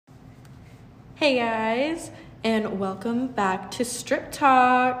Hey guys, and welcome back to Strip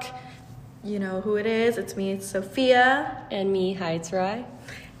Talk. You know who it is. It's me, it's Sophia. And me, hi, it's Rai.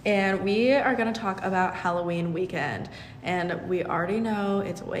 And we are going to talk about Halloween weekend. And we already know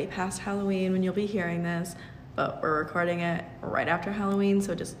it's way past Halloween when you'll be hearing this, but we're recording it right after Halloween,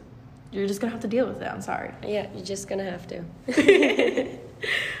 so you're just going to have to deal with it. I'm sorry. Yeah, you're just going to have to.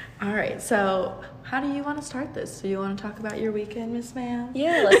 All right, so how do you want to start this? Do you want to talk about your weekend, Miss Ma'am?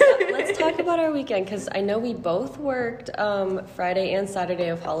 Yeah, let's talk about our weekend, because I know we both worked Friday and Saturday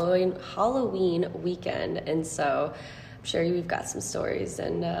of Halloween weekend, and so I'm sure we've got some stories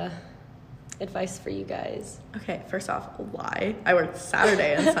and advice for you guys. Okay, first off, lie. I worked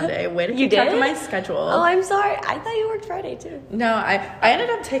Saturday and Sunday. Way to You keep track did? of my schedule. Oh, I'm sorry. I thought you worked Friday, too. No, I ended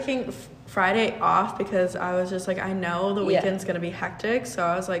up taking Friday off because I was just like, I know the weekend's going to be hectic. So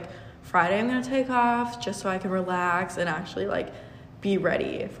I was like, Friday I'm going to take off just so I can relax and actually like be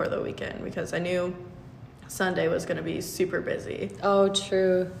ready for the weekend because I knew Sunday was going to be super busy. Oh,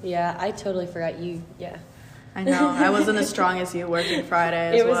 true. Yeah, I totally forgot you. Yeah. I know. I wasn't as strong as you working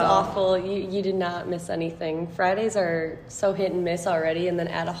Friday as well. It was awful. You did not miss anything. Fridays are so hit and miss already, and then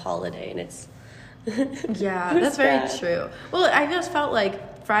add a holiday, and it's... Yeah, that's very true. Well, I just felt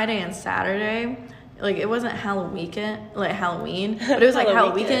like Friday and Saturday, like it wasn't Halloween, but it was like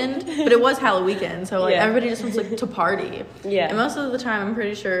Halloweekend, but it was Halloweekend, so like everybody just wants like to party. Yeah. And most of the time, I'm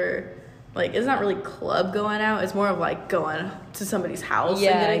pretty sure, like it's not really club going out. It's more of like going to somebody's house and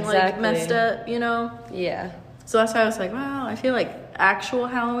getting like messed up, you know? Yeah. So that's why I was like, well, I feel like actual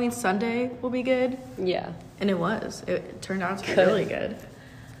Halloween Sunday will be good. Yeah. And it was. It turned out to be really good.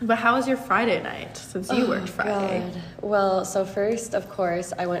 But how was your Friday night, since you worked Friday? God. Well, so first, of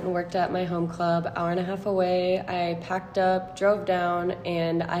course, I went and worked at my home club, hour and a half away. I packed up, drove down,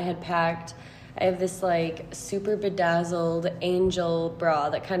 and I have this, like, super bedazzled angel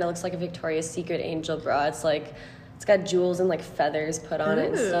bra that kind of looks like a Victoria's Secret angel bra. It's got jewels and, like, feathers put on it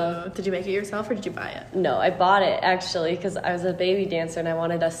and stuff. Did you make it yourself, or did you buy it? No, I bought it, actually, because I was a baby dancer, and I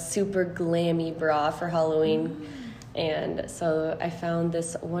wanted a super glammy bra for Halloween. And so I found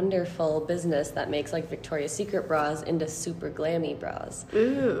this wonderful business that makes like Victoria's Secret bras into super glammy bras.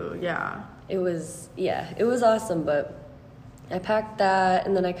 Ooh, yeah. It was awesome, but I packed that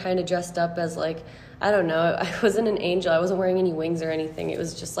and then I kind of dressed up as like, I don't know, I wasn't an angel. I wasn't wearing any wings or anything. It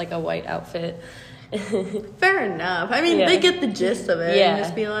was just like a white outfit. Fair enough. I mean, they get the gist of it. Yeah. And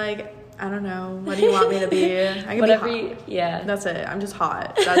just be like, I don't know, what do you want me to be? I can Whatever be hot. Yeah. That's it. I'm just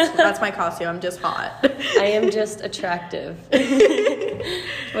hot. That's my costume. I'm just hot. I am just attractive.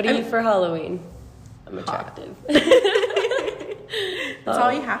 What are you for Halloween? I'm attractive. That's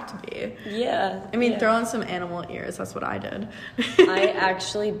all you have to be. Yeah. I mean, throw on some animal ears. That's what I did. I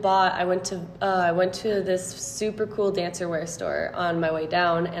actually I went to this super cool dancer wear store on my way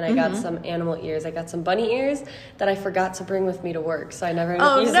down, and I got some animal ears. I got some bunny ears that I forgot to bring with me to work, so I never ended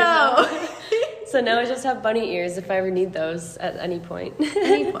up using them. So now I just have bunny ears if I ever need those at any point.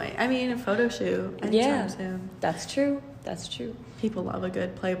 Any point. I mean, a photo shoot anytime soon. That's true. That's true. People love a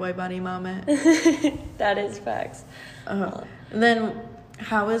good Playboy bunny moment. That is facts. And then,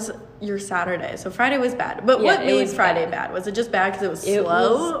 how was your Saturday? So Friday was bad, but what made Friday bad? Was it just bad because it was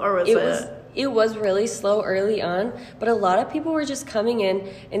slow, or was it? It was really slow early on, but a lot of people were just coming in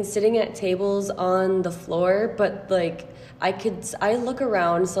and sitting at tables on the floor. But like, I look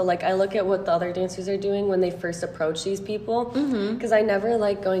around, so like I look at what the other dancers are doing when they first approach these people, because I never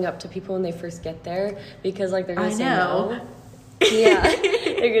like going up to people when they first get there because like they're gonna say no. Yeah,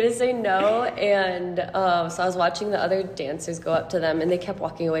 they're gonna say no, and so I was watching the other dancers go up to them, and they kept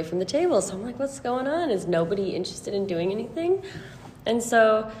walking away from the table. So I'm like, what's going on? Is nobody interested in doing anything? And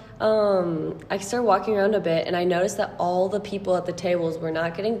so I started walking around a bit, and I noticed that all the people at the tables were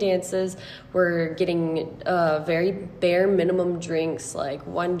not getting dances, were getting very bare minimum drinks, like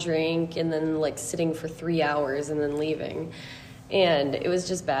one drink, and then like sitting for 3 hours and then leaving. And it was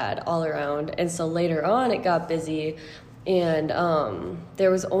just bad all around. And so later on, it got busy. And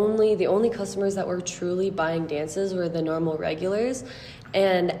there was the only customers that were truly buying dances were the normal regulars.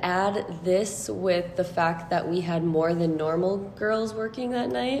 And add this with the fact that we had more than normal girls working that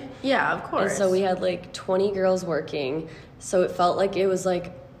night. Yeah, of course. And so we had like 20 girls working. So it felt like it was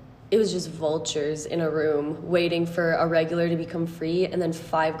just vultures in a room waiting for a regular to become free, and then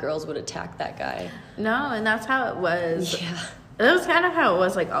 5 girls would attack that guy. No, and that's how it was. Yeah. That was kind of how it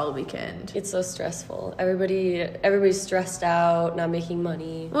was like all weekend. It's so stressful. Everybody's stressed out, not making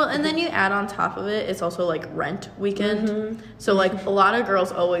money. Well, and then you add on top of it, it's also like rent weekend. So like a lot of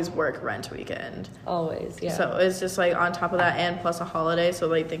girls always work rent weekend. Always, yeah. So it's just like on top of that and plus a holiday, so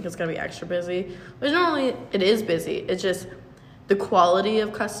they think it's going to be extra busy. Which normally it is busy. It's just the quality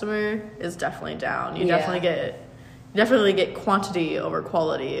of customer is definitely down. You definitely get quantity over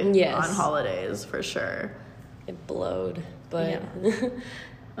quality on holidays for sure. It blowed, but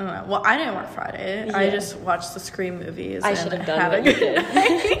I don't know. Well, I didn't work Friday. I just watched the Scream movies. I should have done what you did.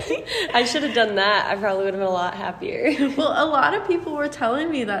 I should have done that. I probably would have been a lot happier. Well, a lot of people were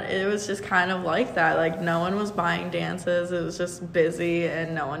telling me that it was just kind of like that. Like, no one was buying dances. It was just busy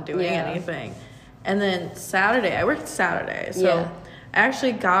and no one doing anything. And then Saturday, I worked Saturday. So I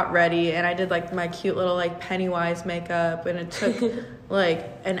actually got ready and I did, like, my cute little, like, Pennywise makeup. And it took, like,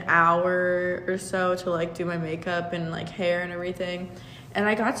 an hour or so to, like, do my makeup and, like, hair and everything. And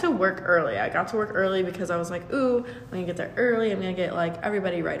I got to work early. I got to work early because I was like, ooh, I'm going to get there early. I'm going to get, like,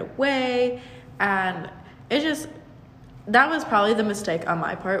 everybody right away. And that was probably the mistake on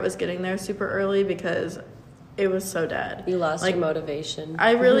my part, was getting there super early because it was so dead. You lost your motivation.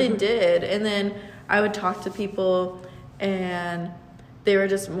 I really did. And then I would talk to people and they were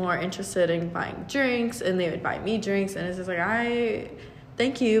just more interested in buying drinks and they would buy me drinks. And it's just like,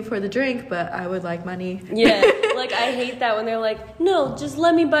 thank you for the drink, but I would like money. Yeah, like, I hate that when they're like, no, just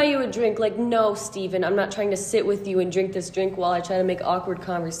let me buy you a drink. Like, no, Steven, I'm not trying to sit with you and drink this drink while I try to make awkward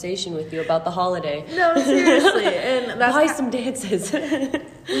conversation with you about the holiday. No, seriously. And that's buy some dances.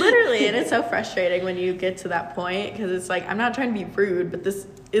 Literally, and it's so frustrating when you get to that point, because it's like, I'm not trying to be rude, but this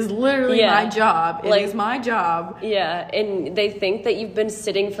is literally my job. It is my job. Yeah, and they think that you've been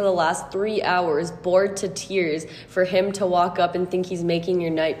sitting for the last 3 hours, bored to tears, for him to walk up and think he's making your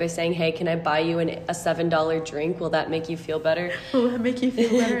night by saying, hey, can I buy you a $7 drink? Will that make you feel better? Will that make you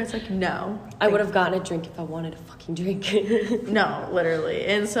feel better? It's like, no. I would have gotten a drink if I wanted a fucking drink. No, literally.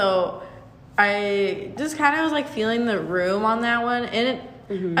 And so I just kind of was, like, feeling the room on that one, and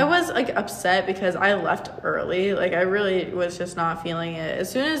I was, like, upset because I left early. Like, I really was just not feeling it. As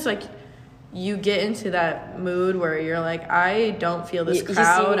soon as, like, you get into that mood where you're like, I don't feel this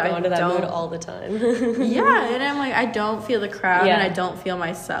crowd. You go into that mood all the time. Yeah, and I'm like, I don't feel the crowd and I don't feel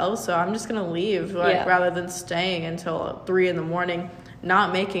myself, so I'm just gonna leave, like, rather than staying until 3 a.m,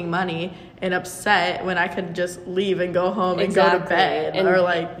 not making money and upset when I could just leave and go home and go to bed and or,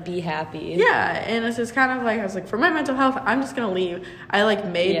 like, be happy. Yeah, and it's just kind of like, I was like, for my mental health, I'm just gonna leave. I, like,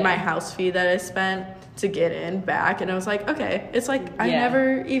 made my house fee that I spent to get in back, and I was like, okay, it's like I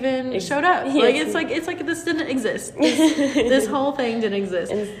never even showed up. Like, it's like this didn't exist. This whole thing didn't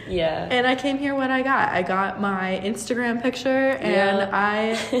exist. And I came here. What I got my Instagram picture, and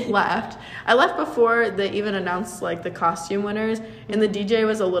I left. I left before they even announced, like, the costume winners, and the DJ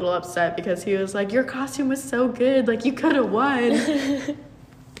was a little upset because he was like, your costume was so good, like, you could have won.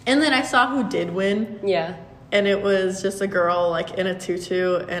 And then I saw who did win. Yeah. And it was just a girl, like, in a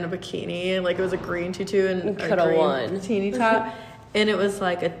tutu and a bikini. Like, it was a green tutu and a green bikini top. And it was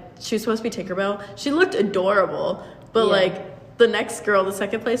like she was supposed to be Tinkerbell. She looked adorable. But, like, the next girl, the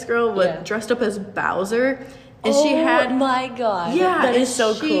second place girl, was dressed up as Bowser. And she had... Oh, my God. Yeah. That is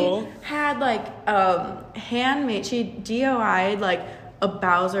so cool. She had, like, handmade... She DIY'd, like, a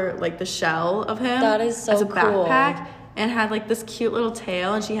Bowser, like, the shell of him. That is so cool. As a backpack. And had, like, this cute little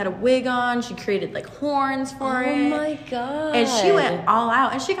tail, and she had a wig on. She created, like, horns for it. Oh my God. And she went all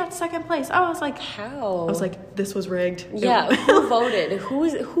out, and she got second place. I was like, how? I was like, this was rigged. Yeah, who voted?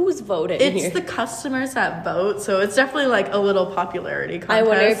 Who's voting here? It's the customers that vote, so it's definitely, like, a little popularity contest. I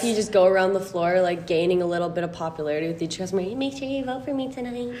wonder if you just go around the floor, like, gaining a little bit of popularity with each customer. Make sure you vote for me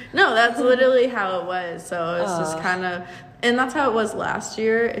tonight. No, that's literally how it was. So it's just kind of... And that's how it was last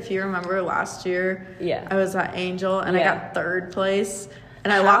year. If you remember last year, I was at Angel, and I got third place.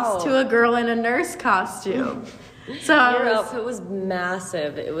 And I lost to a girl in a nurse costume. So your outfit was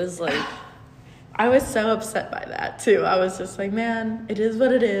massive. It was like... I was so upset by that, too. I was just like, man, it is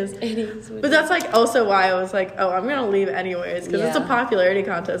what it is. It is what But that's, like, also why I was like, oh, I'm going to leave anyways. Because it's a popularity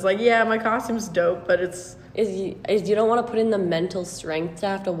contest. Like, yeah, my costume's dope, but it's... You don't want to put in the mental strength to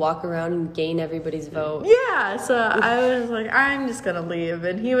have to walk around and gain everybody's vote. Yeah, so I was like, I'm just going to leave.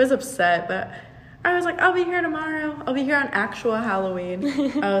 And he was upset, but I was like, I'll be here tomorrow. I'll be here on actual Halloween.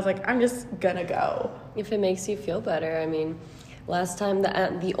 I was like, I'm just going to go. If it makes you feel better. I mean, last time,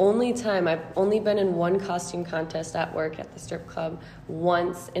 the only time, I've only been in one costume contest at work at the strip club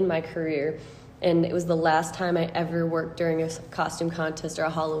once in my career. And it was the last time I ever worked during a costume contest or a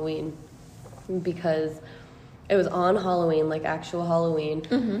Halloween. Because... it was on Halloween, like actual Halloween,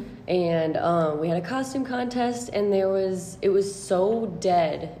 and we had a costume contest, and it was so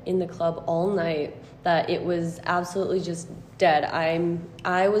dead in the club all night that it was absolutely just dead.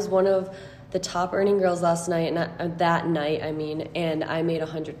 I was one of the top earning girls last night, that night, and I made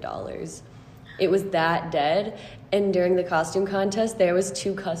 $100. it was that dead. And during the costume contest, there was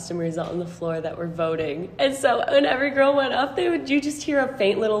 2 customers on the floor that were voting. And so when every girl went up, you just hear a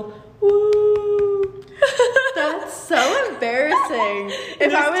faint little woo. That's so embarrassing.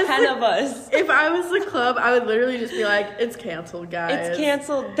 If I was 10 of us. If I was the club, I would literally just be like, it's canceled, guys. It's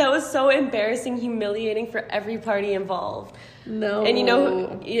canceled. That was so embarrassing, humiliating for every party involved. No. And you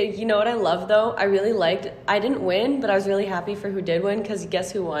know what I love, though? I didn't win, but I was really happy for who did win, because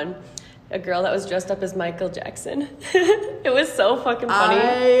guess who won? A girl that was dressed up as Michael Jackson. It was so fucking funny.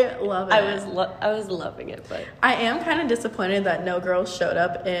 I love it. I was loving it, but I am kind of disappointed that no girls showed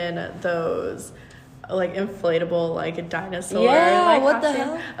up in those like inflatable like dinosaur. Yeah, like, what costume.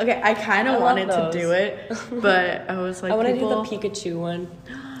 the hell? Okay, I kind of wanted to those. do it, but I was like, I want to do the Pikachu one.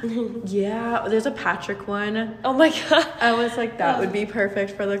 Yeah, there's a Patrick one. Oh my god. I was like, that would be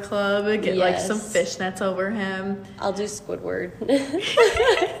perfect for the club. Get like some fishnets over him. I'll do Squidward.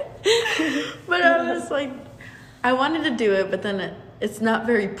 But I was like, I wanted to do it, but then it's not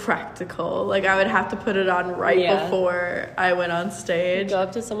very practical. Like, I would have to put it on before I went on stage. Go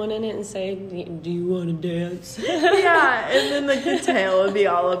up to someone in it and say, do you want to dance? Yeah, and then like the tail would be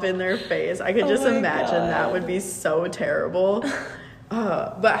all up in their face. I could just imagine that would be so terrible.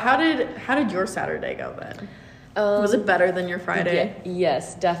 But how did your Saturday go then? Was it better than your Friday?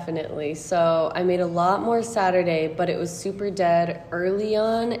 Yes, definitely. So I made a lot more Saturday, but it was super dead early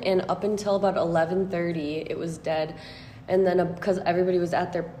on, and up until about 11:30, it was dead. And then because everybody was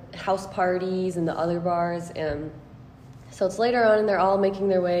at their house parties and the other bars, and so it's later on, and they're all making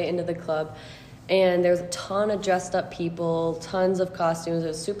their way into the club, and there's a ton of dressed up people, tons of costumes. It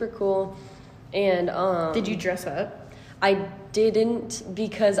was super cool. And did you dress up? I didn't,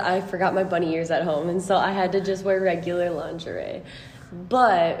 because I forgot my bunny ears at home, and so I had to just wear regular lingerie.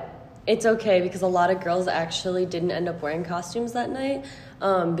 But it's okay, because a lot of girls actually didn't end up wearing costumes that night,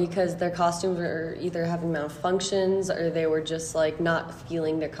 because their costumes were either having malfunctions or they were just like not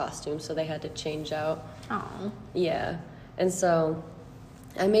feeling their costume, so they had to change out. Oh. Yeah. And so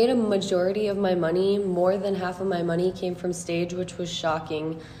I made a majority of my money. More than half of my money came from stage, which was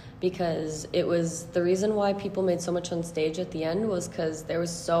shocking, because it was the reason why people made so much on stage at the end was because there was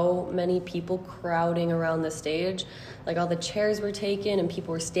so many people crowding around the stage. Like, all the chairs were taken and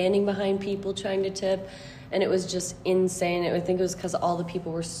people were standing behind people trying to tip, and it was just insane. I think it was because all the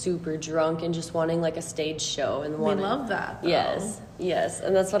people were super drunk and just wanting like a stage show. And we love that, though. Yes,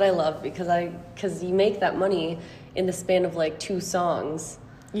 and that's what I love, because you make that money in the span of like 2 songs.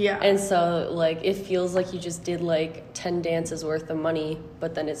 Yeah. And so, like, it feels like you just did, like, 10 dances worth of money,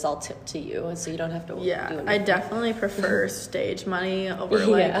 but then it's all tipped to you, and so you don't have to do anything. I definitely prefer stage money over,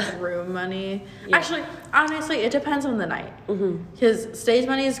 like, room money. Yeah. Actually, honestly, it depends on the night. Because stage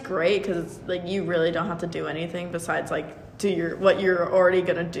money is great, because it's, like, you really don't have to do anything besides, like, do what you're already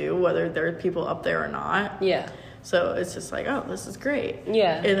going to do, whether there are people up there or not. Yeah. So it's just like, oh, this is great.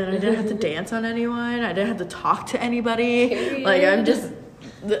 Yeah. And then I didn't have to dance on anyone. I didn't have to talk to anybody. Period. Like, I'm just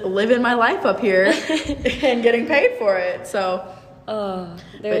living my life up here and getting paid for it. So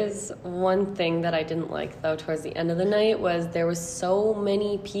there's one thing that I didn't like, though, towards the end of the night, was there was so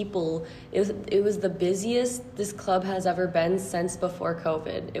many people. It was the busiest this club has ever been since before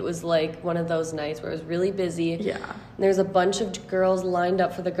COVID. It was like one of those nights where it was really busy. Yeah. And there's a bunch of girls lined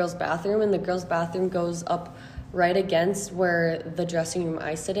up for the girls' bathroom, and the girls' bathroom goes up right against where the dressing room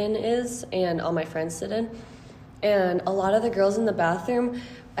I sit in is, and all my friends sit in. And a lot of the girls in the bathroom,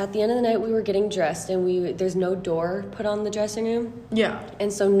 at the end of the night, we were getting dressed, and there's no door put on the dressing room. Yeah.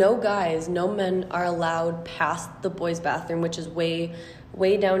 And so no men are allowed past the boys' bathroom, which is way,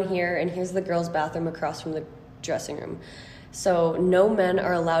 way down here, and here's the girls' bathroom across from the dressing room. So no men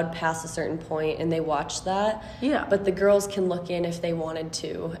are allowed past a certain point, and they watch that. Yeah. But the girls can look in if they wanted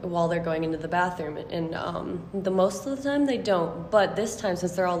to while they're going into the bathroom. And the most of the time they don't. But this time,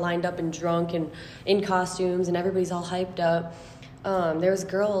 since they're all lined up and drunk and in costumes and everybody's all hyped up, there was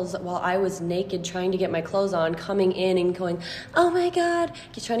girls, while I was naked trying to get my clothes on, coming in and going, oh my God,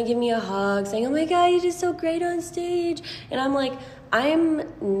 trying to give me a hug, saying, oh my God, you did so great on stage. And I'm like, I'm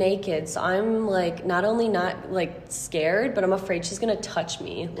naked, so I'm like not only not like scared, but I'm afraid she's gonna touch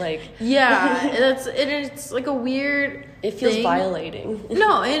me. Like, yeah, it's like a weird. It feels violating.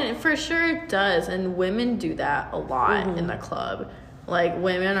 No, and for sure it does, and women do that a lot in the club. Like,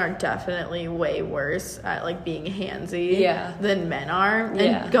 women are definitely way worse at like being handsy than men are.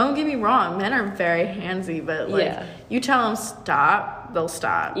 And don't get me wrong, men are very handsy, but like you tell them stop, they'll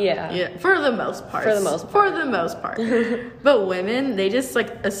stop. Yeah. For the most part. But women, they just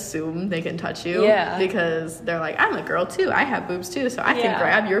like assume they can touch you. Yeah. Because they're like, I'm a girl too. I have boobs too, so I can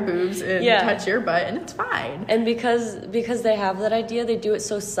grab your boobs and touch your butt, and it's fine. And because they have that idea, they do it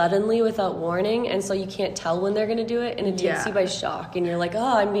so suddenly without warning, and so you can't tell when they're gonna do it, and it takes you by shock, and you're like,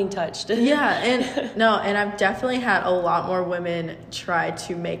 oh, I'm being touched. And I've definitely had a lot more women try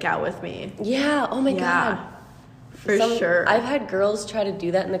to make out with me. Yeah. Oh my God. For sure. I've had girls try to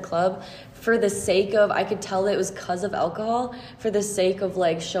do that in the club for the sake of, I could tell that it was because of alcohol, for the sake of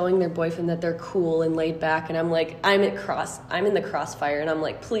like showing their boyfriend that they're cool and laid back, and I'm like, I'm in the crossfire, and I'm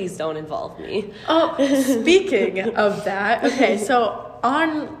like, please don't involve me. Oh, speaking of that, okay, so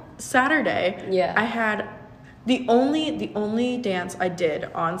on Saturday, I had the only dance I did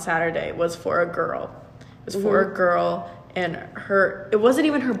on Saturday was for a girl. It was for a girl, and it wasn't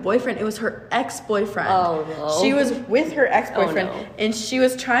even her boyfriend, it was her ex-boyfriend. Oh, no. She was with her ex-boyfriend, Oh, no. and she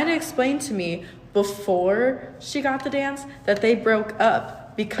was trying to explain to me before she got the dance that they broke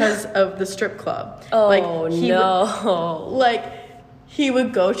up because of the strip club. Oh, He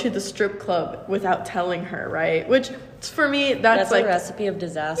would go to the strip club without telling her, right? Which, for me, that's like... a recipe of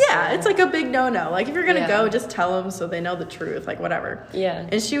disaster. Yeah, it's like a big no-no. Like, if you're gonna go, just tell them so they know the truth, like, whatever. Yeah.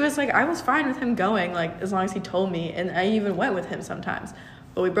 And she was like, I was fine with him going, like, as long as he told me, and I even went with him sometimes.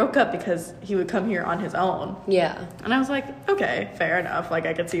 But we broke up because he would come here on his own. Yeah. And I was like, okay, fair enough. Like,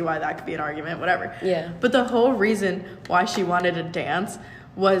 I could see why that could be an argument, whatever. Yeah. But the whole reason why she wanted to dance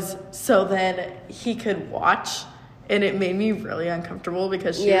was so then he could watch. And it made me really uncomfortable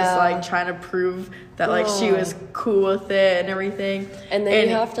because she was, like, trying to prove that, like, she was cool with it and everything. And then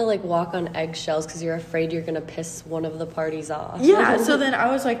you have to, like, walk on eggshells because you're afraid you're going to piss one of the parties off. Yeah, so then I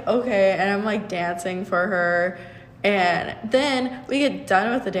was like, okay. And I'm, like, dancing for her. And then we get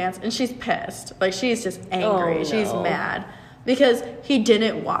done with the dance, and she's pissed. Like, she's just angry. Oh, no. She's mad because he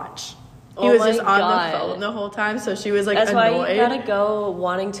didn't watch. He was just on the phone the whole time, so she was, like, That's annoyed. why you gotta go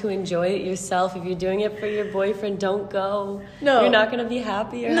wanting to enjoy it yourself. If you're doing it for your boyfriend, don't go. No. You're not gonna be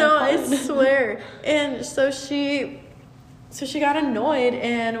happy or No, have fun. I swear. And so she got annoyed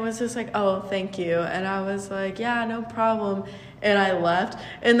and was just like, oh, thank you. And I was like, yeah, no problem. And I left.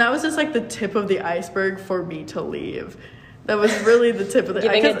 And that was just, like, the tip of the iceberg for me to leave. That was really the tip of the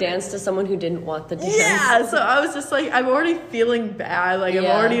Giving a dance to someone who didn't want the dance. Yeah, so I was just like, I'm already feeling bad. Like, I'm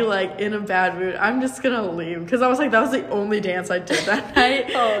already, like, in a bad mood. I'm just going to leave. Because I was like, that was the only dance I did that night.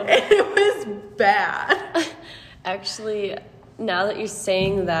 Oh, no. And it was bad. Actually, now that you're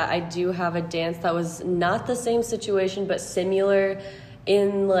saying that, I do have a dance that was not the same situation, but similar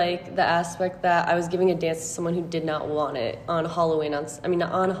in, like, the aspect that I was giving a dance to someone who did not want it on Halloween.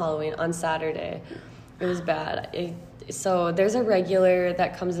 On Saturday. It was bad. So there's a regular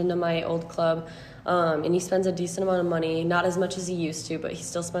that comes into my old club, and he spends a decent amount of money, not as much as he used to, but he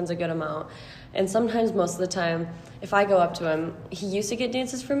still spends a good amount. And sometimes, most of the time, if I go up to him, he used to get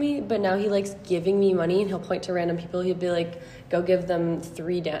dances for me, but now he likes giving me money, and he'll point to random people. He'll be like, go give them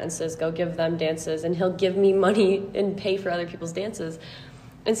 3 dances, go give them dances, and he'll give me money and pay for other people's dances.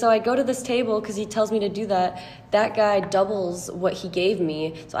 And so I go to this table because he tells me to do that. That guy doubles what he gave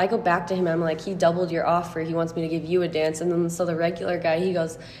me. So I go back to him and I'm like, he doubled your offer. He wants me to give you a dance. And then so the regular guy, he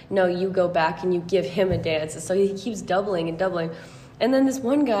goes, no, you go back and you give him a dance. And so he keeps doubling and doubling. And then this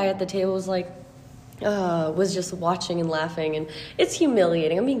one guy at the table was like, was just watching and laughing, and it's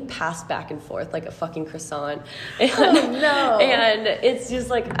humiliating. I'm being passed back and forth like a fucking croissant. And, oh, no. And it's just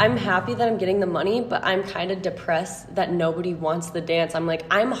like, I'm happy that I'm getting the money, but I'm kind of depressed that nobody wants the dance. I'm like,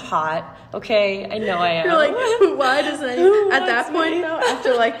 I'm hot, okay? I know I am. You're like, why does anyone... At that point, though,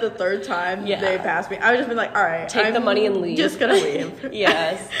 after, like, the 3rd time they passed me, I would just been like, all right. Take the money and leave. Just gonna leave.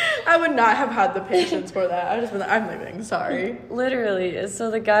 Yes. I would not have had the patience for that. I would just been like, I'm leaving, sorry. Literally. So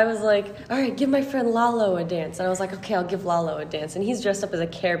the guy was like, all right, give my friend Lalo a dance. And I was like, okay, I'll give Lalo a dance. And he's dressed up as a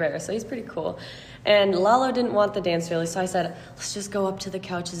Care Bear, so he's pretty cool. And Lalo didn't want the dance really, so I said, let's just go up to the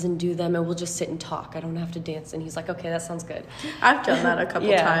couches and do them, and we'll just sit and talk. I don't have to dance. And he's like, okay, that sounds good. I've done that a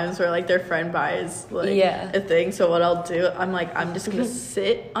couple times where, like, their friend buys, like, a thing. So what I'll do, I'm like, I'm just going to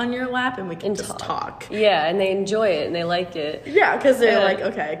sit on your lap and we can just talk. Yeah, and they enjoy it and they like it. Yeah, because they're like,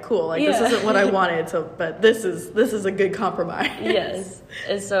 okay, cool. Like, this isn't what I wanted, but this is a good compromise. Yes.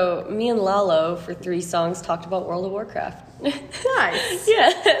 And so me and Lalo, for 3 songs, talked about World of Warcraft. Nice.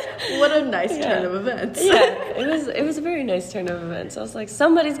 Yeah. What a nice turn of events. Yeah, it was a very nice turn of events. I was like,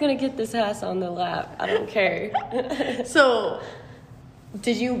 somebody's gonna get this ass on the lap. I don't care. So,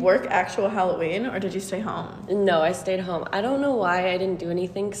 did you work actual Halloween or did you stay home? No, I stayed home. I don't know why I didn't do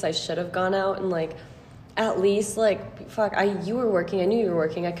anything because I should have gone out and like at least, like, fuck, you were working. I knew you were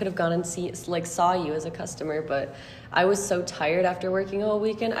working. I could have gone and saw you as a customer, but I was so tired after working all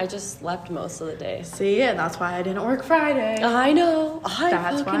weekend. I just slept most of the day. See, and that's why I didn't work Friday. I know.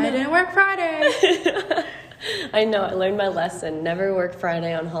 That's why I didn't work Friday. I know. I learned my lesson. Never work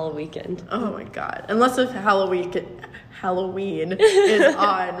Friday on Halloweekend. Oh my God. Unless if Halloween is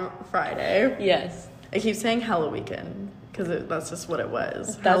on Friday. Yes. I keep saying Halloweekend because that's just what it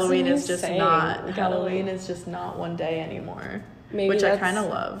was. That's Halloween is just insane. not. Halloween is just not one day anymore. Maybe which I kind of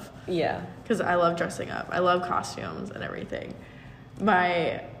love. Yeah. Because I love dressing up. I love costumes and everything.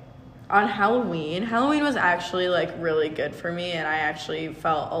 On Halloween was actually like really good for me, and I actually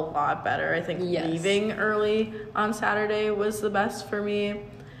felt a lot better. I think leaving early on Saturday was the best for me.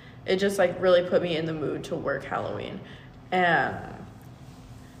 It just like really put me in the mood to work Halloween. And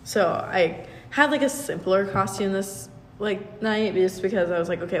so I had like a simpler costume this like night just because I was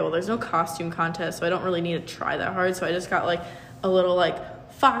like, okay, well there's no costume contest, so I don't really need to try that hard. So I just got like a little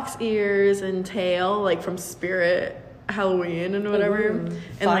like fox ears and tail like from Spirit Halloween and whatever.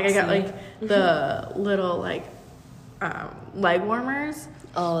 And like I got like the little like leg warmers.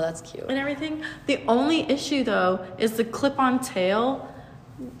 Oh, that's cute. And everything. The only issue though is the clip-on tail.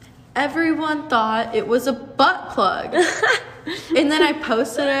 Everyone thought it was a butt plug. And then I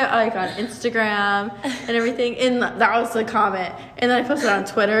posted it like on Instagram and everything, and that was the comment. And then I posted it on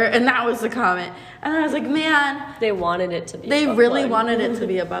Twitter, and that was the comment. And I was like, man, they wanted it to be. They really wanted it to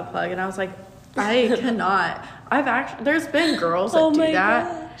be a butt plug, and I was like, I cannot. There's been girls that do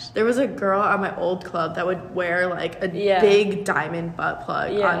that. Gosh. There was a girl at my old club that would wear like a big diamond butt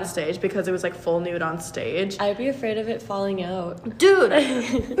plug on stage because it was like full nude on stage. I'd be afraid of it falling out.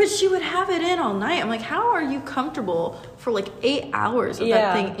 Dude, but she would have it in all night. I'm like, how are you comfortable for like 8 hours with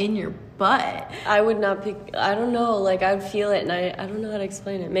that thing in your butt? I would not pick, I don't know, like I'd feel it and I don't know how to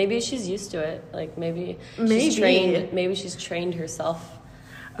explain it. Maybe she's used to it. Like maybe she's trained herself.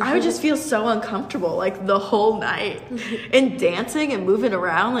 I would just feel so uncomfortable like the whole night and dancing and moving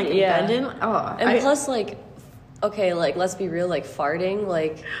around like bending. Oh, plus like, okay, like let's be real, like farting,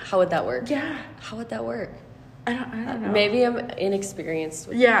 like how would that work? Yeah. How would that work? I don't know. Maybe I'm inexperienced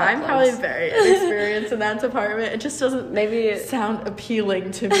with I'm probably very inexperienced in that department. It just doesn't sound appealing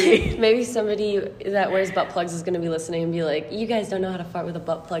to me. Maybe somebody that wears butt plugs is going to be listening and be like, you guys don't know how to fart with a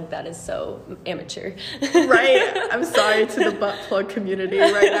butt plug. That is so amateur. Right? I'm sorry to the butt plug community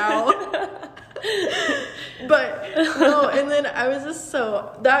right now. But no, and then I was just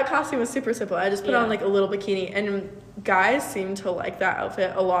that costume was super simple. I just put on like a little bikini, and guys seemed to like that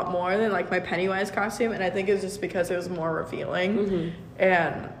outfit a lot more than like my Pennywise costume, and I think it was just because it was more revealing.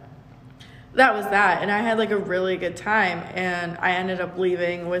 And that was that, and I had like a really good time, and I ended up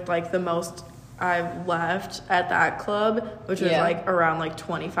leaving with like the most I've left at that club, which was like around like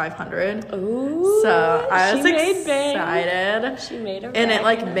 2,500. Ooh, so I was excited. She made a and it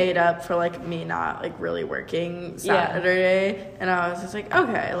like made up for like me not like really working Saturday. And I was just like,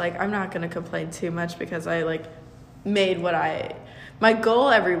 okay, like I'm not gonna complain too much because I like made my goal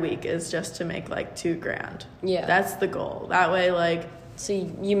every week is just to make like $2,000. Yeah, that's the goal. That way, like, so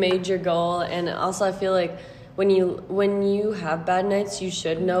you made your goal. And also I feel like when you have bad nights, you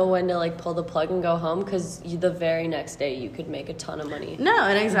should know when to like pull the plug and go home, because the very next day you could make a ton of money. No,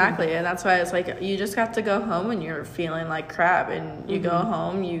 and exactly. And that's why it's like you just have to go home when you're feeling like crap, and you go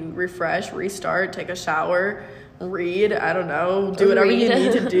home, you refresh, restart, take a shower, read, I don't know, do whatever you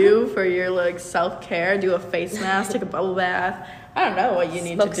need to do for your like self-care, do a face mask, take a bubble bath. I don't know what you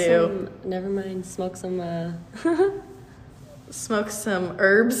need to do. Smoke some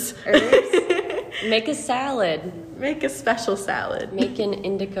herbs. Make a salad. Make a special salad. Make an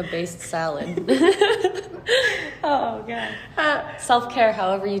indica-based salad. Oh, God. Self-care,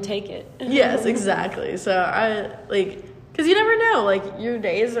 however you take it. Yes, exactly. So, because you never know, like, your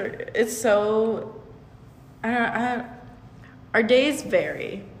days our days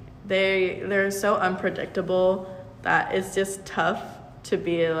vary. They're so unpredictable that it's just tough to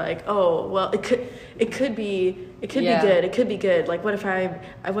be like, oh, well, it could be good. It could be good. Like, what if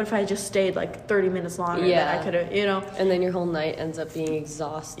I just stayed like 30 minutes longer than I could have, And then your whole night ends up being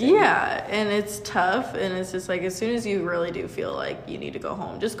exhausting. Yeah, and it's tough, and it's just like as soon as you really do feel like you need to go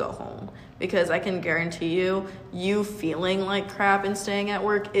home, just go home. Because I can guarantee you feeling like crap and staying at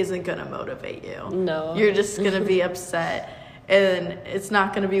work isn't going to motivate you. No. You're just going to be upset. And it's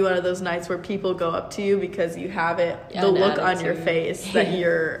not going to be one of those nights where people go up to you because you have the look on your face that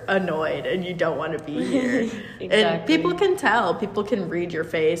you're annoyed and you don't want to be here. Exactly. And people can tell. People can read your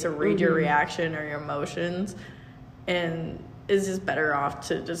face or read your reaction or your emotions. And it's just better off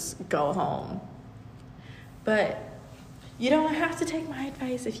to just go home. But You don't have to take my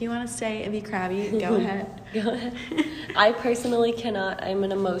advice. If you want to stay and be crabby, go ahead. Go ahead. I personally cannot. I'm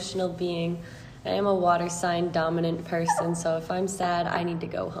an emotional being. I am a water sign dominant person, so if I'm sad, I need to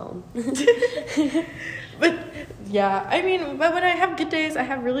go home. But yeah, I mean, but when I have good days, I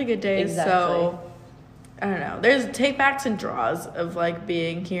have really good days. Exactly. So I don't know. There's takebacks and draws of like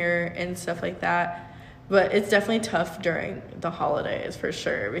being here and stuff like that. But it's definitely tough during the holidays for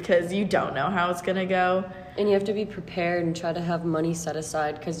sure because you don't know how it's gonna go. And you have to be prepared and try to have money set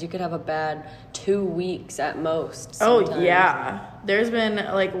aside because you could have a bad 2 weeks at most. Sometimes. Oh, yeah. There's been,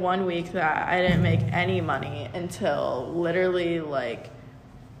 like, 1 week that I didn't make any money until literally, like,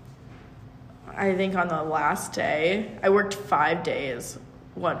 I think on the last day. I worked 5 days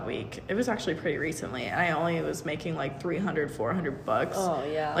 1 week. It was actually pretty recently, and I only was making, like, $300-$400. Oh,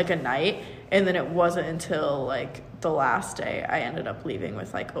 yeah. Like, a night. And then it wasn't until, like, the last day I ended up leaving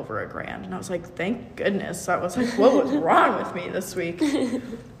with, like, over $1,000. And I was like, thank goodness. I was like, what was wrong with me this week?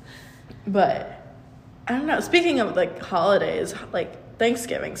 But I don't know. Speaking of, like, holidays, like,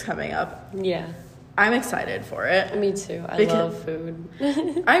 Thanksgiving's coming up. Yeah. I'm excited for it. Me too. I love food.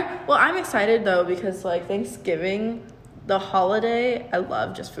 I'm excited, though, because, like, Thanksgiving, the holiday, I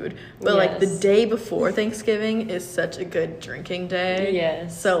love just food. But, like, the day before Thanksgiving is such a good drinking day.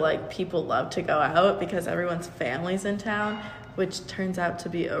 Yes. So, like, people love to go out because everyone's family's in town, which turns out to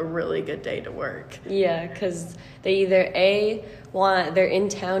be a really good day to work. Yeah, because they either they're in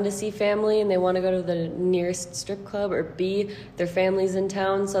town to see family and they want to go to the nearest strip club, or B, their family's in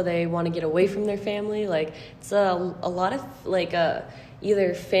town so they want to get away from their family. Like, it's a lot of, like,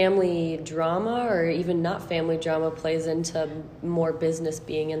 either family drama or even not family drama plays into more business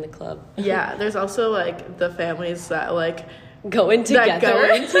being in the club. Yeah, there's also, like, the families that, like, go in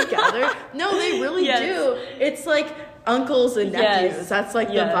together. No, they really do. It's like uncles and nephews. Yes. That's like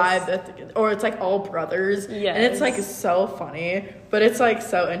the vibe or it's like all brothers. Yes. And it's like so funny, but it's like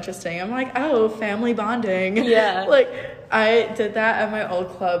so interesting. I'm like, oh, family bonding. Yeah. Like, I did that at my old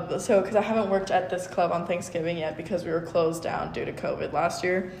club. So, because I haven't worked at this club on Thanksgiving yet because we were closed down due to COVID last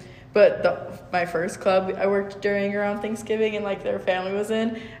year. But my first club I worked during around Thanksgiving, and like their family was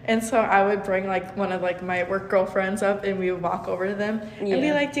in, and so I would bring like one of like my work girlfriends up, and we would walk over to them and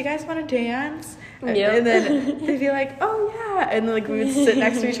be like, "Do you guys want to dance?" Yep. And then they'd be like, "Oh yeah," and then like we would sit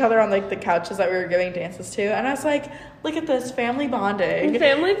next to each other on like the couches that we were giving dances to, and I was like, "Look at this family bonding."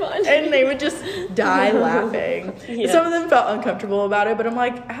 And they would just die laughing. Yeah. Some of them felt uncomfortable about it, but I'm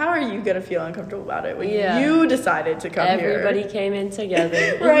like, how are you gonna feel uncomfortable about it when you decided to come here? Everybody came in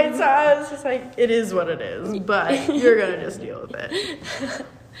together. Right, so I was just like, it is what it is, but you're gonna just deal with it.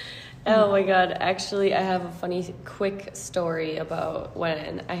 Oh my god, actually I have a funny quick story about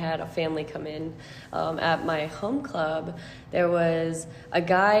when I had a family come in at my home club. There was a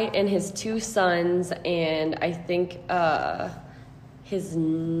guy and his 2 sons and I think his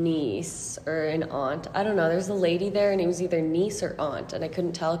niece or an aunt. I don't know. There's a lady there and it was either niece or aunt, and I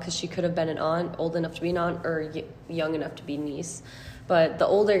couldn't tell because she could have been an aunt, old enough to be an aunt, or young enough to be niece. But the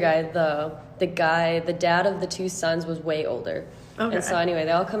older guy, the dad of the 2 sons was way older. Okay. And so anyway,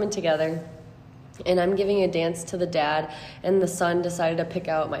 they all come in together, and I'm giving a dance to the dad, and the son decided to pick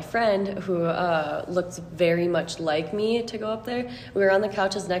out my friend who looked very much like me to go up there. We were on the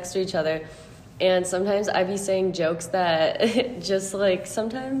couches next to each other, and sometimes I'd be saying jokes that just like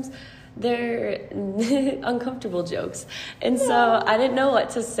sometimes they're uncomfortable jokes. And so I didn't know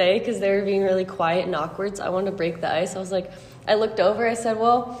what to say because they were being really quiet and awkward, so I wanted to break the ice. I looked over, I said,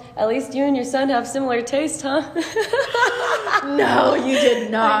 well, at least you and your son have similar taste, huh? No, you did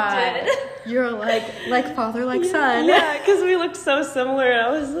not. I did. You're like father, like son. Yeah, because we looked so similar, and I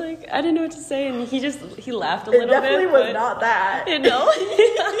was like, I didn't know what to say, and he laughed a little bit. It definitely was not that. You know?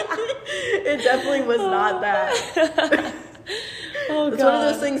 It definitely was not that. Oh, it's one of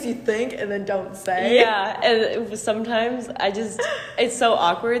those things you think and then don't say. Yeah, and sometimes it's so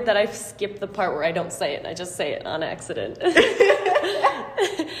awkward that I skip the part where I don't say it, and I just say it on accident.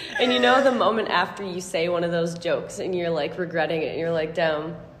 And you know the moment after you say one of those jokes and you're like regretting it, and you're like,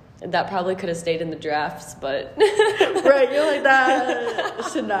 damn, that probably could have stayed in the drafts, but... Right, you're like, that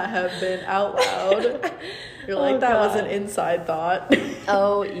should not have been out loud. You're like, that was an inside thought.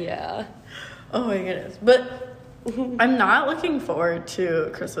 Oh, yeah. Oh my goodness. But... I'm not looking forward to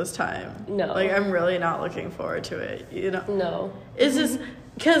Christmas time. No. Like, I'm really not looking forward to it, you know? No. It's just,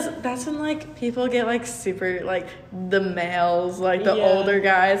 because that's when, like, people get, like, super, like, the males, like, the older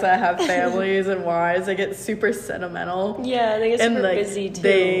guys that have families and wives, they get super sentimental. Yeah, they get super busy, too.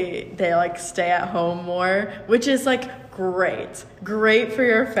 They, like, stay at home more, which is, like, great. Great for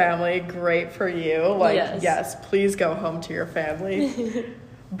your family, great for you. Like, yes please go home to your family.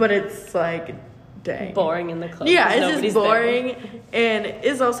 But it's, like... dang. Boring in the club. Yeah, it's just boring. And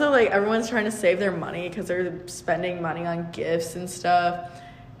it's also like everyone's trying to save their money because they're spending money on gifts and stuff.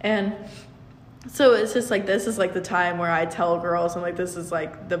 And so it's just like, this is like the time where I tell girls, I'm like, this is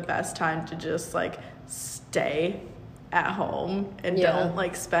like the best time to just like stay at home and don't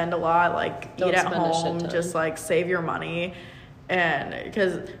like spend a lot, like don't eat at home, just like save your money. And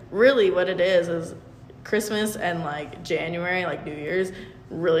because really what it is Christmas and like January, like New Year's,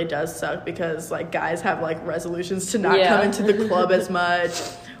 really does suck because like guys have like resolutions to not come into the club as much,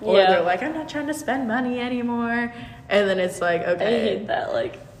 or they're like, I'm not trying to spend money anymore, and then it's like, okay, I hate that.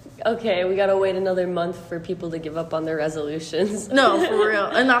 Like, okay, we gotta wait another month for people to give up on their resolutions. No, for real.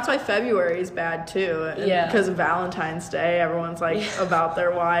 And that's why February is bad too. Because of Valentine's Day, everyone's like about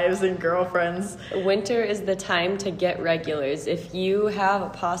their wives and girlfriends. Winter is the time to get regulars. If you have a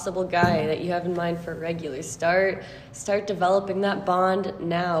possible guy that you have in mind for regulars, start developing that bond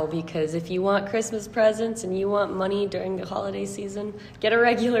now, because if you want Christmas presents and you want money during the holiday season, get a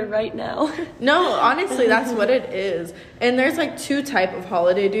regular right now. No, honestly, that's what it is. And there's like two type of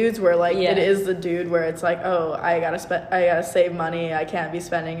holiday dudes where like it is the dude where it's like, oh, I gotta save money, I can't be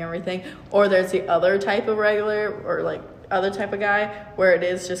spending everything. Or there's the other type of regular, or like other type of guy where it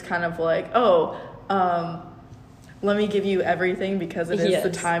is just kind of like, oh, let me give you everything because it is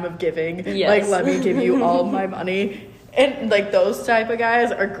the time of giving. Like, let me give you all my money. And like those type of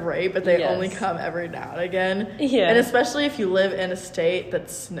guys are great, but they only come every now and again. And especially if you live in a state that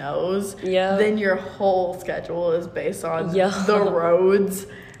snows, then your whole schedule is based on the roads,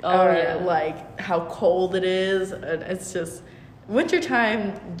 or like how cold it is. And it's just,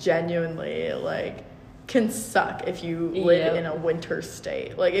 wintertime genuinely like can suck if you live in a winter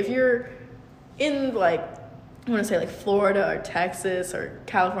state. Like if you're in like, I want to say like Florida or Texas or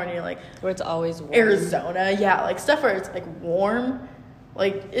California, like where it's always warm. Arizona, like stuff where it's like warm,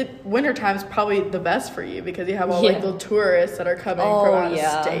 like wintertime's probably the best for you because you have all like the tourists that are coming from out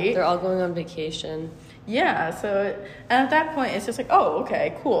of state. They're all going on vacation. So and at that point it's just like, oh,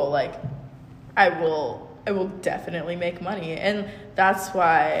 okay, cool, like I will definitely make money. And that's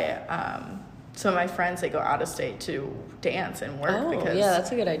why some of my friends, they go out of state to dance and work because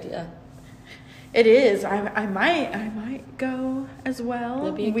that's a good idea. It is. I might go as well.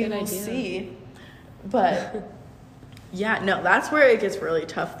 That'd be a good idea. We will see. But no, that's where it gets really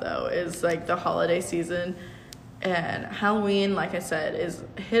tough though, is like the holiday season. And Halloween, like I said, is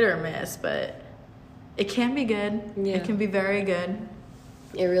hit or miss, but it can be good. It can be very good.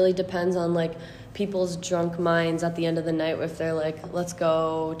 It really depends on like people's drunk minds at the end of the night, if they're like, let's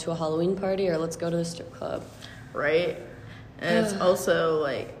go to a Halloween party or let's go to the strip club. Right. And it's also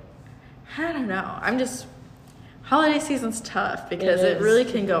like, I don't know. Holiday season's tough because it really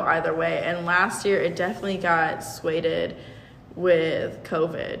can go either way. And last year, it definitely got swayed with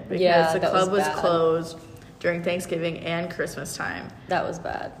COVID because the club was closed during Thanksgiving and Christmas time. That was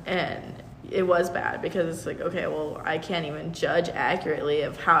bad. And it was bad because it's like, okay, well, I can't even judge accurately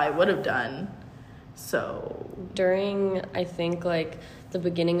of how I would have done. So during, I think, like the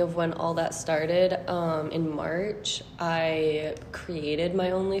beginning of when all that started, in March, I created my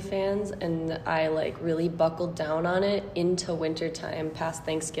OnlyFans and I like really buckled down on it into wintertime. Past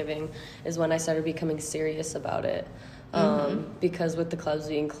Thanksgiving is when I started becoming serious about it. Because with the clubs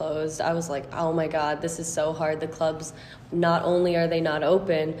being closed, I was like, oh my God, this is so hard. The clubs, not only are they not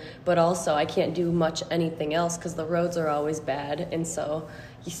open, but also I can't do much anything else because the roads are always bad. And so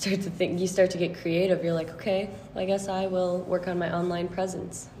you start to get creative. You're like, okay, I guess I will work on my online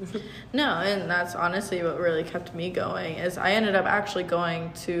presence. No, and that's honestly what really kept me going, is I ended up actually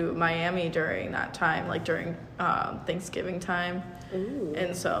going to Miami during that time, like during Thanksgiving time. Ooh.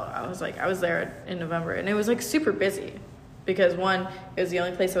 And so I was there in November, and it was like super busy because one, it was the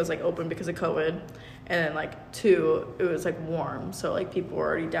only place that was like open because of COVID, and then like two, it was like warm, so like people were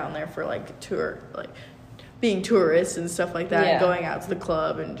already down there for like being tourists and stuff like that, and going out to the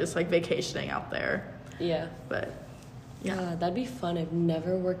club and just like vacationing out there. But that'd be fun. I've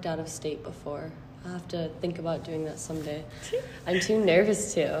never worked out of state before. I'll have to think about doing that someday. I'm too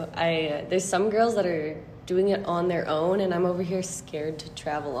nervous to. There's some girls that are doing it on their own, and I'm over here scared to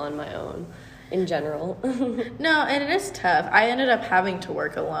travel on my own in general. No, and it is tough. I ended up having to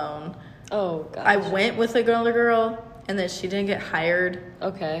work alone. Oh, gosh. I went with another girl, and then she didn't get hired.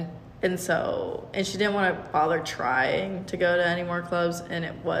 Okay. And she didn't want to bother trying to go to any more clubs, and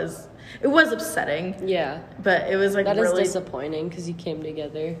it was upsetting. Yeah. But it was like that really is disappointing because you came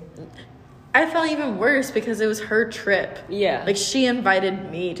together. I felt even worse because it was her trip. Yeah. Like she invited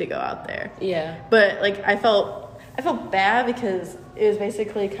me to go out there. Yeah. But like I felt bad because it was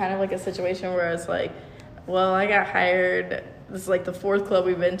basically kind of like a situation where I was like, well, I got hired, this is like the 4th club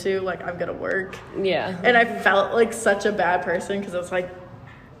we've been to. Like, I'm gonna work. Yeah. And I felt like such a bad person because I was like,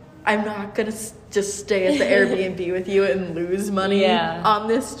 I'm not gonna just stay at the Airbnb with you and lose money on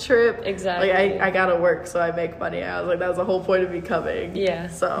this trip. Exactly. Like, I gotta work so I make money. I was like, that was the whole point of me coming. Yeah.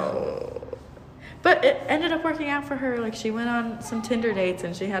 So, but it ended up working out for her. Like, she went on some Tinder dates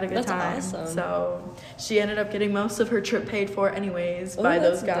and she had a good time. That's awesome. So she ended up getting most of her trip paid for anyways by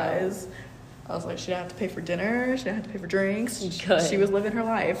those guys. Dope. I was like, she didn't have to pay for dinner. She didn't have to pay for drinks. Good. She was living her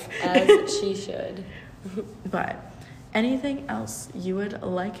life. As she should. But anything else you would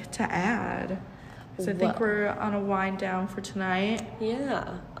like to add? Because I think we're on a wind down for tonight.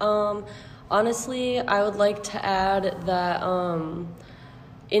 Yeah. Honestly, I would like to add that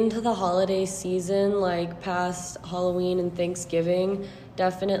into the holiday season, like past Halloween and Thanksgiving,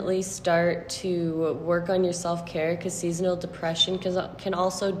 definitely start to work on your self-care, because seasonal depression can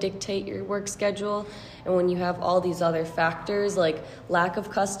also dictate your work schedule. And when you have all these other factors like lack of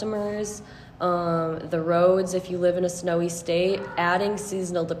customers, the roads, if you live in a snowy state, adding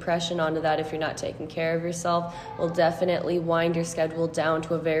seasonal depression onto that if you're not taking care of yourself will definitely wind your schedule down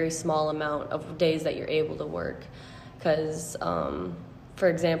to a very small amount of days that you're able to work. Because for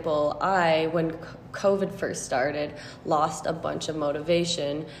example, when COVID first started, lost a bunch of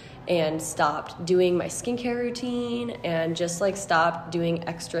motivation and stopped doing my skincare routine and just like stopped doing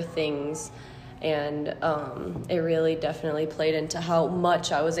extra things. And it really definitely played into how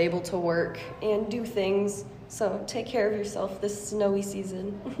much I was able to work and do things. So take care of yourself this snowy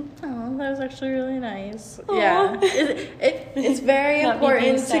season. Oh, that was actually really nice. Aww. Yeah, it's very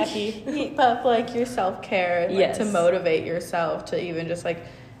important to keep up like your self-care and like to motivate yourself to even just like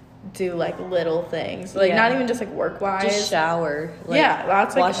do like little things, like not even just like work-wise. Just shower. Like,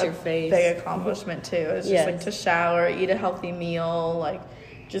 that's like wash your face. Big accomplishment too. It's just like to shower, eat a healthy meal, like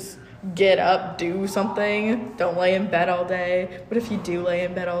just get up, do something. Don't lay in bed all day. But if you do lay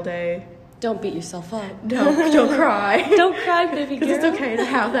in bed all day, don't beat yourself up. Don't cry. Don't cry, baby girl. Because it's okay to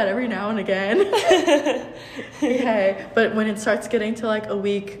have that every now and again. Okay, but when it starts getting to like a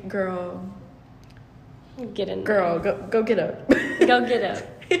week, girl, get in. Girl, go get up. Go get up.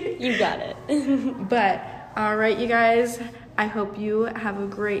 You got it. But all right, you guys. I hope you have a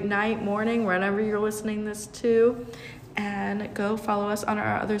great night, morning, whenever you're listening this to. And go follow us on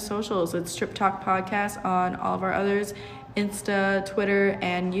our other socials. It's Strip Talk Podcast on all of our others, Insta, Twitter,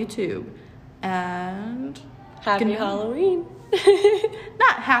 and YouTube. And happy Halloween.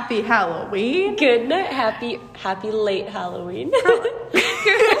 Not happy Halloween. Good night. Happy late Halloween.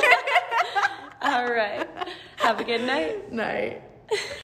 All right. Have a good night. Night.